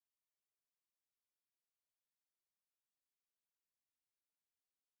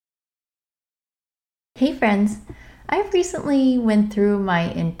Hey friends, I recently went through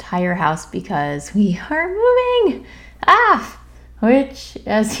my entire house because we are moving, which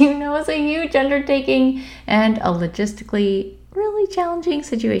as you know is a huge undertaking and a logistically really challenging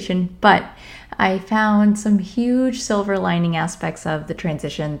situation, but I found some huge silver lining aspects of the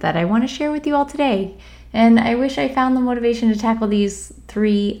transition that I want to share with you all today. And I wish I found the motivation to tackle these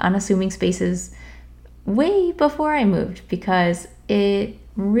 3 unassuming spaces way before I moved, because it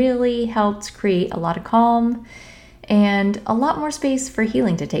really helped create a lot of calm and a lot more space for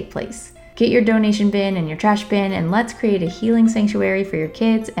healing to take place. Get your donation bin and your trash bin, and let's create a healing sanctuary for your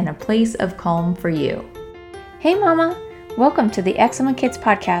kids and a place of calm for you. Hey mama, welcome to the Eczema Kids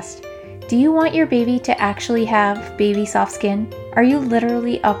podcast. Do you want your baby to actually have baby soft skin? Are you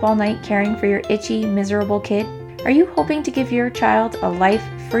literally up all night caring for your itchy, miserable kid? Are you hoping to give your child a life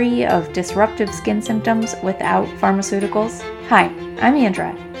free of disruptive skin symptoms without pharmaceuticals? Hi, I'm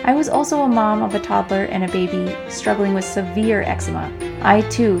Andra. I was also a mom of a toddler and a baby struggling with severe eczema. I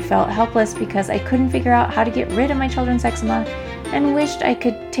too felt helpless because I couldn't figure out how to get rid of my children's eczema and wished I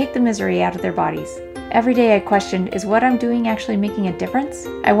could take the misery out of their bodies. Every day I questioned, is what I'm doing actually making a difference?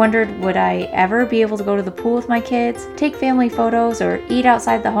 I wondered, would I ever be able to go to the pool with my kids, take family photos, or eat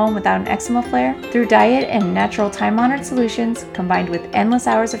outside the home without an eczema flare? Through diet and natural time-honored solutions, combined with endless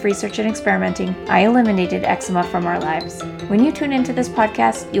hours of research and experimenting, I eliminated eczema from our lives. When you tune into this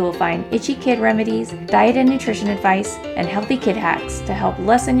podcast, you will find itchy kid remedies, diet and nutrition advice, and healthy kid hacks to help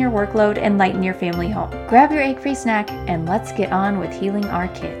lessen your workload and lighten your family home. Grab your egg-free snack, and let's get on with healing our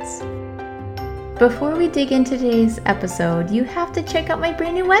kids. Before we dig into today's episode, you have to check out my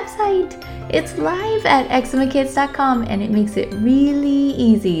brand new website. It's live at eczemakids.com, and it makes it really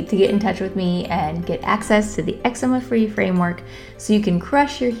easy to get in touch with me and get access to the eczema-free framework so you can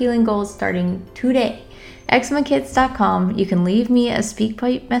crush your healing goals starting today. eczemakids.com. You can leave me a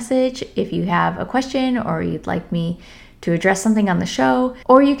SpeakPipe message if you have a question or you'd like me to address something on the show,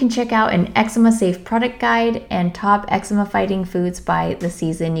 or you can check out an eczema safe product guide and top eczema fighting foods by the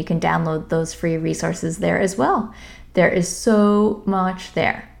season. You can download those free resources there as well. There is so much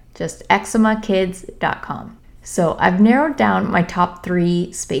there. Just eczemakids.com. So I've narrowed down my top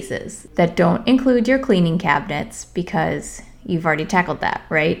 3 spaces that don't include your cleaning cabinets because you've already tackled that,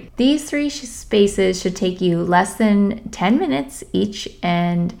 right? These 3 spaces should take you less than 10 minutes each,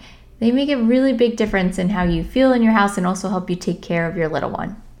 and they make a really big difference in how you feel in your house and also help you take care of your little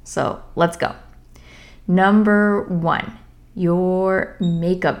one. So let's go. Number 1, your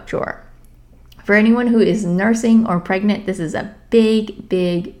makeup drawer. For anyone who is nursing or pregnant, this is a big,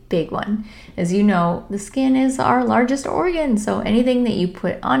 big, big one. As you know, the skin is our largest organ, so anything that you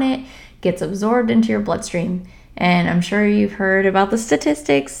put on it gets absorbed into your bloodstream. And I'm sure you've heard about the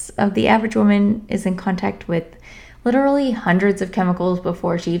statistics of the average woman is in contact with literally hundreds of chemicals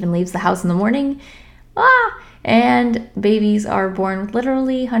before she even leaves the house in the morning. And babies are born with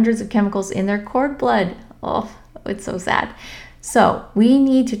literally hundreds of chemicals in their cord blood. Oh, it's so sad. So we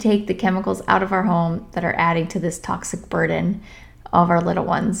need to take the chemicals out of our home that are adding to this toxic burden of our little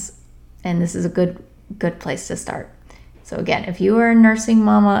ones. And this is a good place to start. So again, if you are a nursing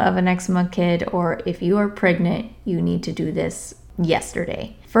mama of an eczema kid, or if you are pregnant, you need to do this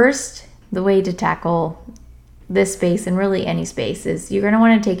yesterday. First, the way to tackle this space, and really any space, is you're going to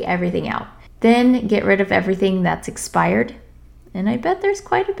want to take everything out. Then get rid of everything that's expired. And I bet there's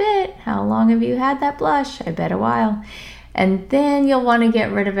quite a bit. How long have you had that blush? I bet a while. And then you'll want to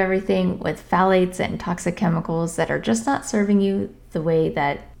get rid of everything with phthalates and toxic chemicals that are just not serving you the way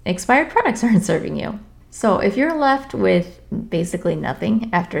that expired products aren't serving you. So if you're left with basically nothing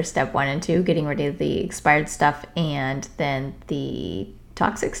after step 1 and 2, getting rid of the expired stuff and then the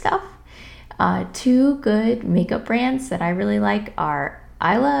toxic stuff, 2 good makeup brands that I really like are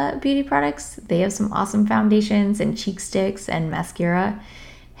Isla Beauty products. They have some awesome foundations and cheek sticks and mascara.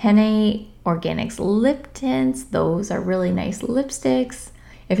 Henné Organics lip tints. Those are really nice lipsticks.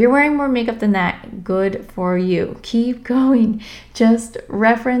 If you're wearing more makeup than that, good for you. Keep going. Just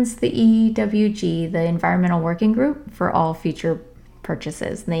reference the EWG, the Environmental Working Group, for all future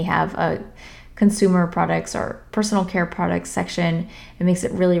purchases. And they have a consumer products or personal care products section. It makes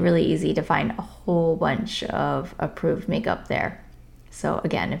it really, really easy to find a whole bunch of approved makeup there. So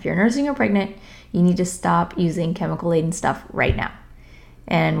again, if you're nursing or pregnant, you need to stop using chemical-laden stuff right now.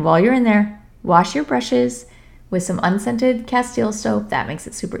 And while you're in there, wash your brushes with some unscented Castile soap. That makes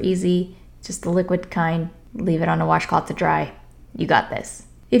it super easy. Just the liquid kind. Leave it on a washcloth to dry. You got this.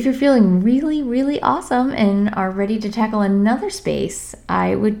 If you're feeling really, really awesome and are ready to tackle another space,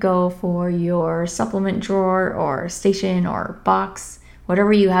 I would go for your supplement drawer or station or box,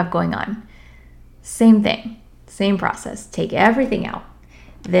 whatever you have going on. Same thing, same process. Take everything out.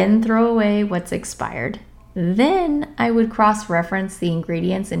 then throw away what's expired. Then I would cross-reference the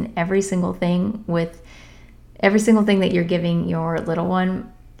ingredients in every single thing that you're giving your little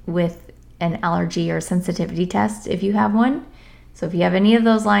one with an allergy or sensitivity test if you have one. So if you have any of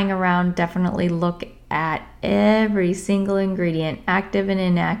those lying around, definitely look at every single ingredient, active and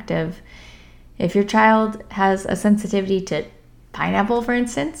inactive. If your child has a sensitivity to pineapple, for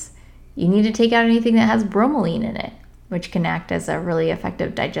instance, you need to take out anything that has bromelain in it, which can act as a really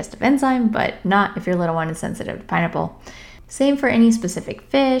effective digestive enzyme, but not if your little one is sensitive to pineapple. Same for any specific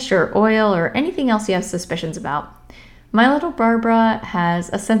fish or oil or anything else you have suspicions about. My little Barbara has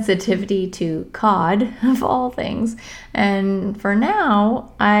a sensitivity to cod, of all things, and for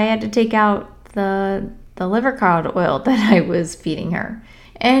now, I had to take out the liver cod oil that I was feeding her.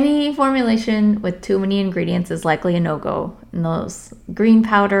 Any formulation with too many ingredients is likely a no-go. And those green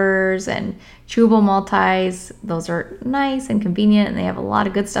powders and chewable multis, those are nice and convenient, and they have a lot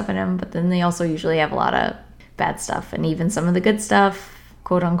of good stuff in them, but then they also usually have a lot of bad stuff. And even some of the good stuff,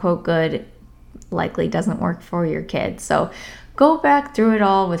 quote unquote good, likely doesn't work for your kids. So go back through it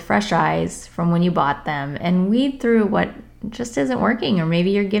all with fresh eyes from when you bought them and weed through what just isn't working. Or maybe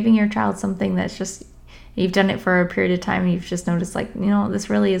you're giving your child something that's just, you've done it for a period of time and you've just noticed this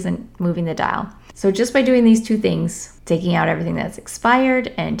really isn't moving the dial. So just by doing these two things, taking out everything that's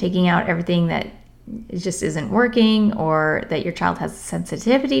expired and taking out everything that just isn't working or that your child has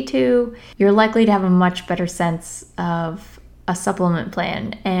sensitivity to, you're likely to have a much better sense of a supplement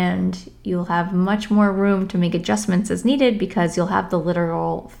plan, and you'll have much more room to make adjustments as needed because you'll have the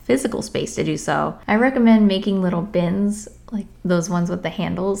literal physical space to do so. I recommend making little bins, like those ones with the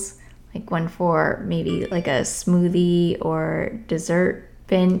handles, like one for maybe like a smoothie or dessert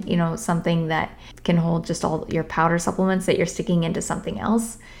bin, something that can hold just all your powder supplements that you're sticking into something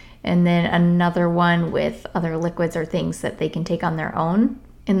else. And then another one with other liquids or things that they can take on their own.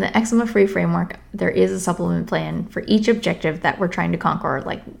 In the Eczema Free framework, there is a supplement plan for each objective that we're trying to conquer,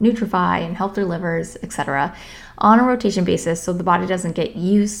 like Nutrify and help their livers, etc., on a rotation basis, so the body doesn't get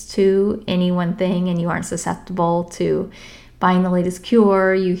used to any one thing and you aren't susceptible to buying the latest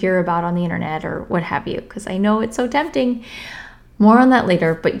cure you hear about on the internet or what have you, because I know it's so tempting. More on that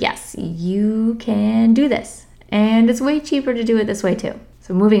later, but yes, you can do this. And it's way cheaper to do it this way too.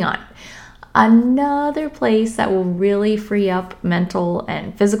 So moving on. Another place that will really free up mental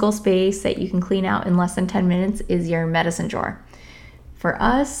and physical space that you can clean out in less than 10 minutes is your medicine drawer. For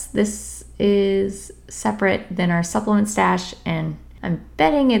us, this is separate than our supplement stash, and I'm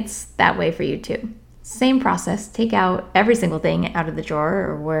betting it's that way for you too. Same process, take out every single thing out of the drawer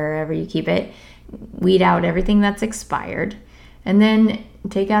or wherever you keep it, weed out everything that's expired, and then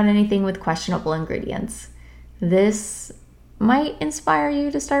take out anything with questionable ingredients. This might inspire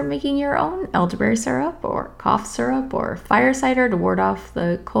you to start making your own elderberry syrup or cough syrup or fire cider to ward off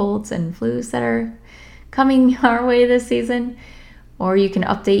the colds and flus that are coming our way this season. Or you can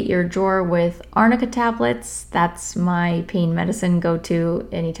update your drawer with arnica tablets. That's my pain medicine go-to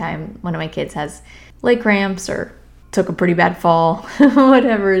anytime one of my kids has leg cramps or took a pretty bad fall,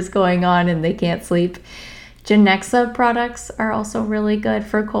 whatever is going on and they can't sleep. Genexa products are also really good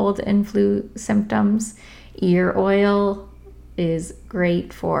for cold and flu symptoms. Ear oil is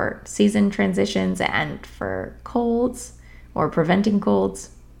great for season transitions and for colds or preventing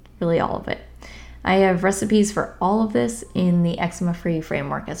colds, really all of it. I have recipes for all of this in the Eczema Free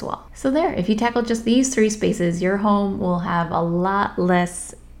framework as well. So there, if you tackle just these three spaces, your home will have a lot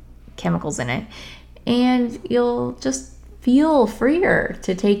less chemicals in it, and you'll just feel freer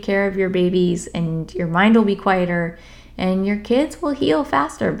to take care of your babies, and your mind will be quieter, and your kids will heal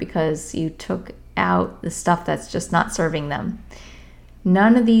faster because you took out the stuff that's just not serving them.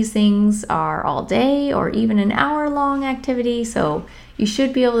 None of these things are all day or even an hour-long activity, so you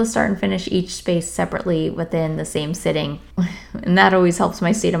should be able to start and finish each space separately within the same sitting. And that always helps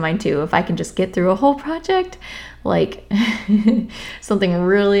my state of mind too. If I can just get through a whole project, like something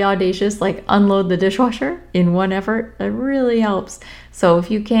really audacious, like unload the dishwasher in one effort, it really helps. So if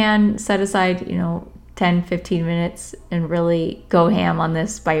you can set aside, 10, 15 minutes and really go ham on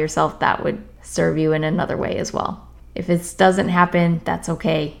this by yourself, that would serve you in another way as well. If it doesn't happen, that's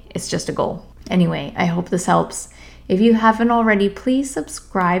okay. It's just a goal. Anyway, I hope this helps. If you haven't already, please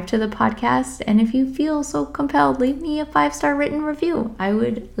subscribe to the podcast. And if you feel so compelled, leave me a 5-star written review. I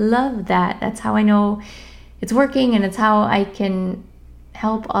would love that. That's how I know it's working, and it's how I can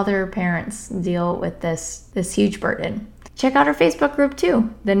help other parents deal with this huge burden. Check out our Facebook group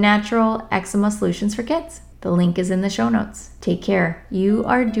too, the Natural Eczema Solutions for Kids. The link is in the show notes. Take care. You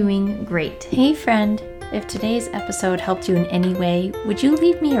are doing great. Hey friend, if today's episode helped you in any way, would you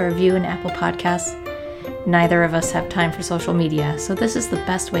leave me a review in Apple Podcasts? Neither of us have time for social media, so this is the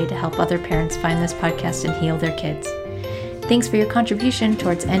best way to help other parents find this podcast and heal their kids. Thanks for your contribution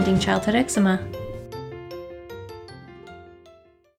towards ending childhood eczema.